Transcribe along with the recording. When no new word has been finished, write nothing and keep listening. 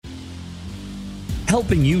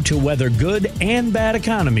helping you to weather good and bad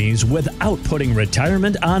economies without putting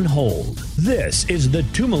retirement on hold. This is the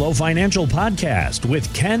Tumalo Financial Podcast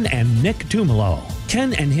with Ken and Nick Tumalo.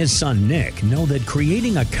 Ken and his son Nick know that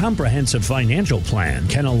creating a comprehensive financial plan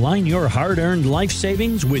can align your hard-earned life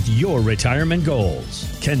savings with your retirement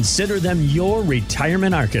goals. Consider them your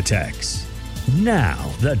retirement architects. Now,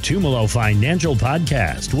 the Tumalo Financial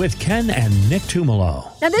Podcast with Ken and Nick Tumalo.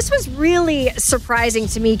 Now, this was really surprising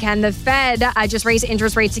to me, Ken. The Fed just raised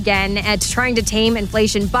interest rates again trying to tame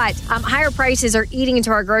inflation, but higher prices are eating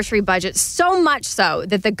into our grocery budget, so much so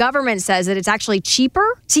that the government says that it's actually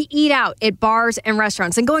cheaper to eat out at bars and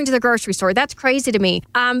restaurants than going to the grocery store. That's crazy to me.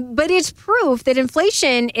 But it's proof that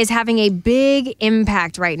inflation is having a big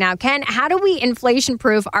impact right now. Ken, how do we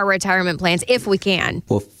inflation-proof our retirement plans if we can?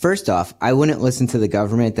 Well, first off, I wouldn't listen to the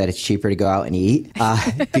government that it's cheaper to go out and eat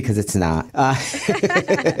because it's not.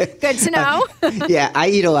 Good to know. Yeah, I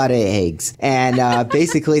eat a lot of eggs. And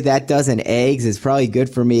basically that dozen eggs is probably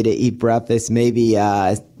good for me to eat breakfast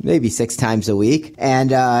maybe 6 times a week.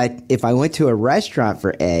 And if I went to a restaurant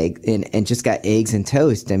for egg and just got eggs and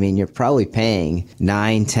toast, I mean, you're probably paying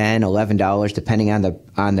 $9, $10, $11 depending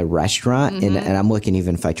on the restaurant. Mm-hmm. And I'm looking,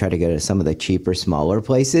 even if I try to go to some of the cheaper, smaller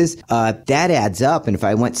places, that adds up. And if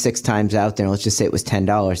I went 6 times out there, let's just say it was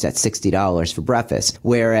 $10, that's $60 for breakfast.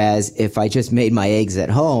 Whereas if I just made my eggs at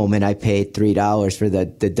home and I paid $3 for the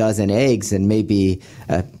dozen eggs and maybe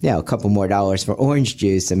a couple more dollars for orange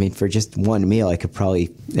juice, I mean, for just one meal, I could probably,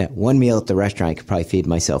 one meal at the restaurant, I could probably feed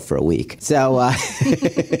myself for a week. So I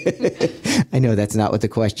know that's not what the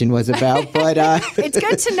question was about, but it's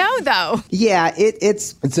good to know, though. Yeah,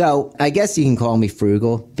 it's so I guess you can call me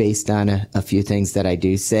frugal based on a few things that I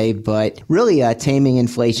do say, but really taming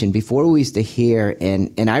inflation. Before we used to hear,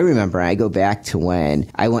 and I remember I go back to when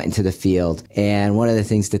I went into the field, and one of the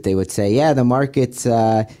things that they would say, yeah, the markets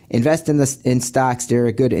invest in stocks, they're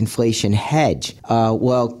a good inflation hedge.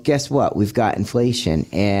 Well, guess what? We've got inflation,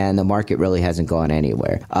 and the market really hasn't gone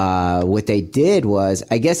anywhere. What they did was,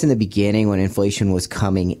 I guess in the beginning when inflation was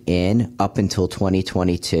coming in up until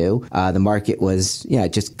 2022, the market was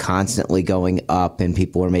just constantly going up and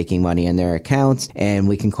people were making money in their accounts, and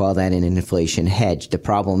we can call that an inflation hedge. The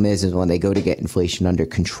problem is when they go to get inflation under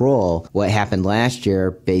control, what happened last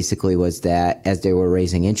year basically was that as they were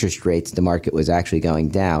raising interest rates, the market was actually going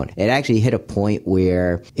down. It actually hit a point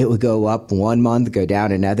where it would go up one month, go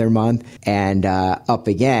down another month, and up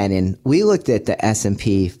again. And we looked at the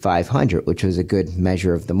S&P 500, which was a good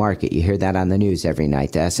measure of the market. You hear that on the news every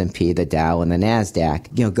night, the S&P, the Dow, and the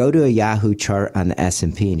NASDAQ. Go to a Yahoo chart on the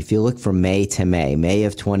S&P, and if you look from May to May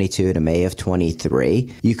of 22 to May of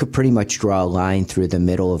 23, you could pretty much draw a line through the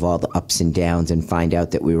middle of all the ups and downs and find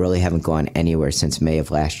out that we really haven't gone anywhere since May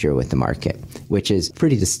of last year with the market, which is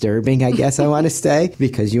pretty disturbing, I guess I want to say,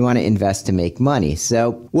 because you want to invest to make money.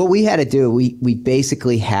 So what we had to do, we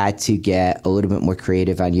basically had to get a little bit more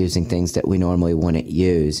creative on using things that we normally wouldn't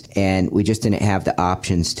use. And we just didn't have the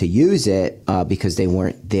options to use it because they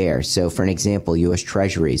weren't there. So for an example, U.S.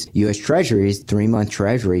 Treasuries. U.S. Treasuries, 3-month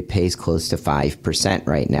Treasury pays close to 5%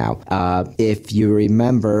 right now. If you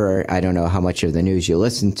remember, I don't know how much of the news you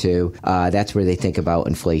listen to, that's where they think about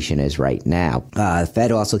inflation is right now. The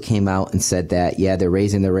Fed also came out and said that, they're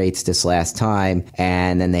raising the rates this last time,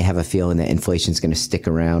 and then they have a feeling that inflation is going to stick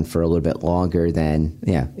around for a little bit longer than,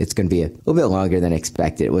 it's going to be a little bit longer than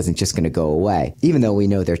expected. It wasn't just going to go away. Even though we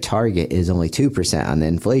know their target is only 2% on the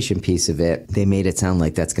inflation piece of it, they made it sound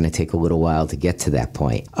like that's going to take a little while to get to that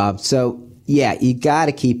point. You got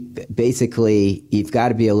to you've got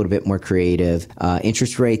to be a little bit more creative.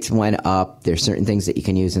 Interest rates went up. There's certain things that you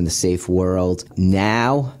can use in the safe world.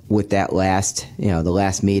 Now, with that last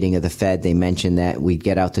meeting of the Fed, they mentioned that we'd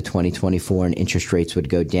get out to 2024 and interest rates would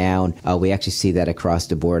go down. We actually see that across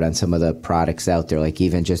the board on some of the products out there, like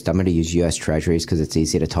even just, I'm going to use U.S. Treasuries because it's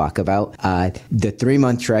easy to talk about. The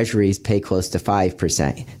 3-month Treasuries pay close to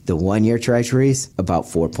 5%. The 1-year Treasuries, about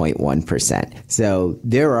 4.1%. So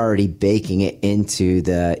they're already baking it into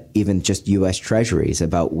the even just U.S. Treasuries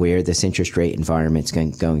about where this interest rate environment's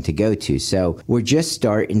going to go to. So we're just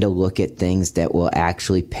starting to look at things that will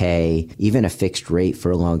actually pay even a fixed rate for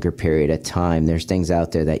a longer period of time. There's things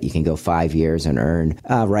out there that you can go 5 years and earn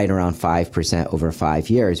right around 5% over 5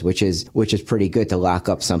 years, which is pretty good to lock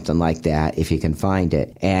up something like that if you can find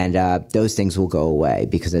it. And those things will go away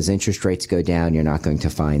because as interest rates go down, you're not going to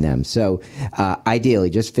find them. So ideally,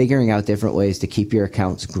 just figuring out different ways to keep your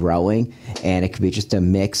accounts growing. And it could be just a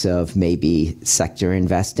mix of maybe sector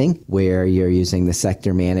investing, where you're using the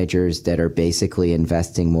sector managers that are basically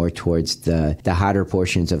investing more towards the hotter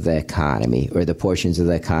portions portions of the economy or the portions of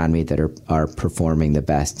the economy that are performing the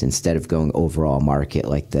best instead of going overall market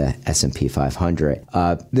like the S&P 500.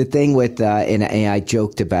 The thing with, and I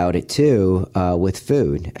joked about it too, with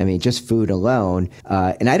food. I mean, just food alone.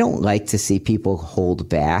 And I don't like to see people hold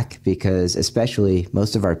back because especially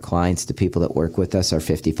most of our clients, the people that work with us are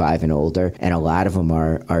 55 and older, and a lot of them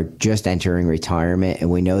are just entering retirement. And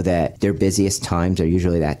we know that their busiest times are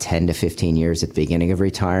usually that 10 to 15 years at the beginning of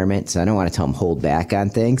retirement. So I don't want to tell them hold back on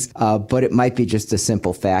things. But it might be just a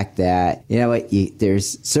simple fact that, you know what,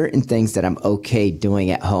 there's certain things that I'm okay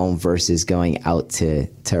doing at home versus going out to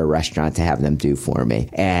a restaurant to have them do for me.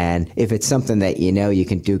 And if it's something that you know you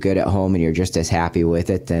can do good at home and you're just as happy with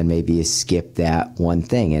it, then maybe you skip that one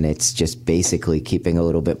thing. And it's just basically keeping a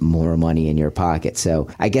little bit more money in your pocket. So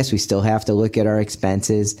I guess we still have to look at our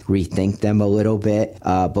expenses, rethink them a little bit,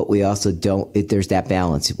 but we also there's that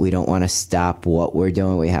balance. We don't want to stop what we're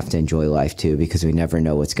doing. We have to enjoy life too, because we never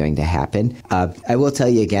know what's going to happen. I will tell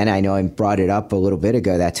you again, I know I brought it up a little bit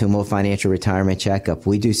ago, that TUMLO Financial Retirement Checkup.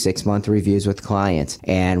 We do 6-month reviews with clients.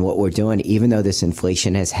 And what we're doing, even though this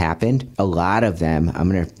inflation has happened, a lot of them,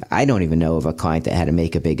 I don't even know of a client that had to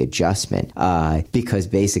make a big adjustment because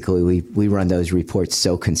basically we run those reports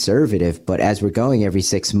so conservative. But as we're going every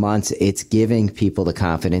 6 months, it's giving people the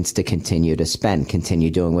confidence to continue to spend,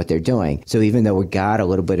 continue doing what they're doing. So even though we got a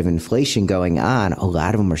little bit of inflation going on, a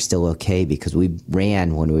lot of them are still okay because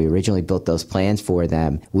when we originally built those plans for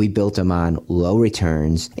them, we built them on low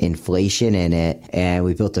returns, inflation in it, and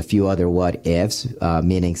we built a few other what ifs,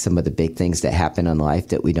 meaning some of the big things that happen in life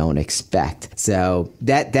that we don't expect. So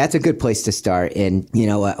that's a good place to start. And, you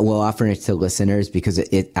know, we'll offer it to listeners because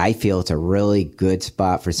I feel it's a really good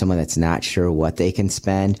spot for someone that's not sure what they can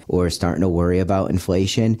spend or starting to worry about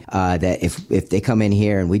inflation, that if they come in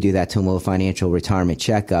here and we do that TUMLO Financial Retirement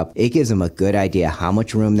Checkup, it gives them a good idea how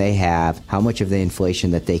much room they have, how much of the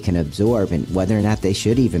inflation that they can absorb, and whether or not they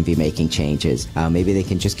should even be making changes. Maybe they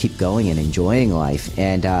can just keep going and enjoying life.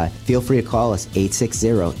 And feel free to call us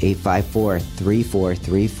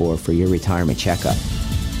 860-854-3434 for your retirement checkup.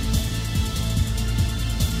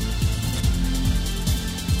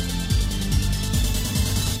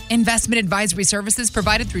 Investment advisory services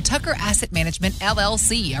provided through Tucker Asset Management,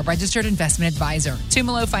 LLC, a registered investment advisor.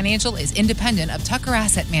 TUMLO Financial is independent of Tucker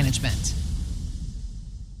Asset Management.